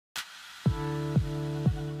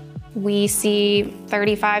We see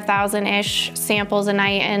 35,000-ish samples a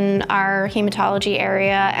night in our hematology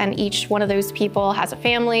area, and each one of those people has a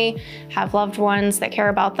family, have loved ones that care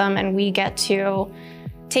about them, and we get to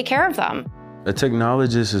take care of them. A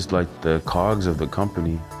technologist is like the cogs of the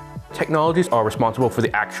company. Technologists are responsible for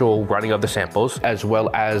the actual running of the samples, as well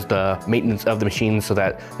as the maintenance of the machines so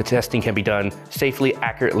that the testing can be done safely,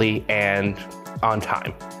 accurately, and on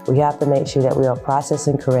time. We have to make sure that we are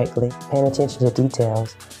processing correctly, paying attention to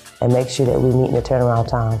details, and make sure that we meet the turnaround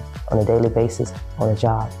time on a daily basis on a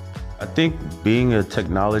job. I think being a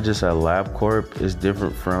technologist at Labcorp is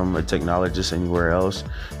different from a technologist anywhere else.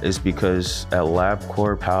 It's because at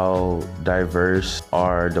Labcorp, how diverse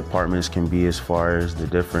our departments can be as far as the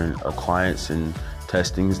different clients and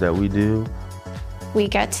testings that we do. We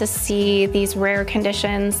get to see these rare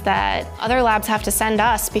conditions that other labs have to send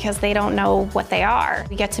us because they don't know what they are.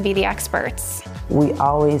 We get to be the experts. We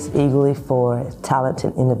always eagerly for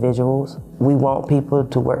talented individuals. We want people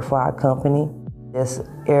to work for our company. There's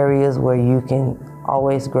areas where you can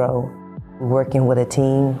always grow. Working with a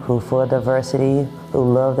team who's full of diversity,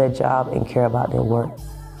 who love their job and care about their work.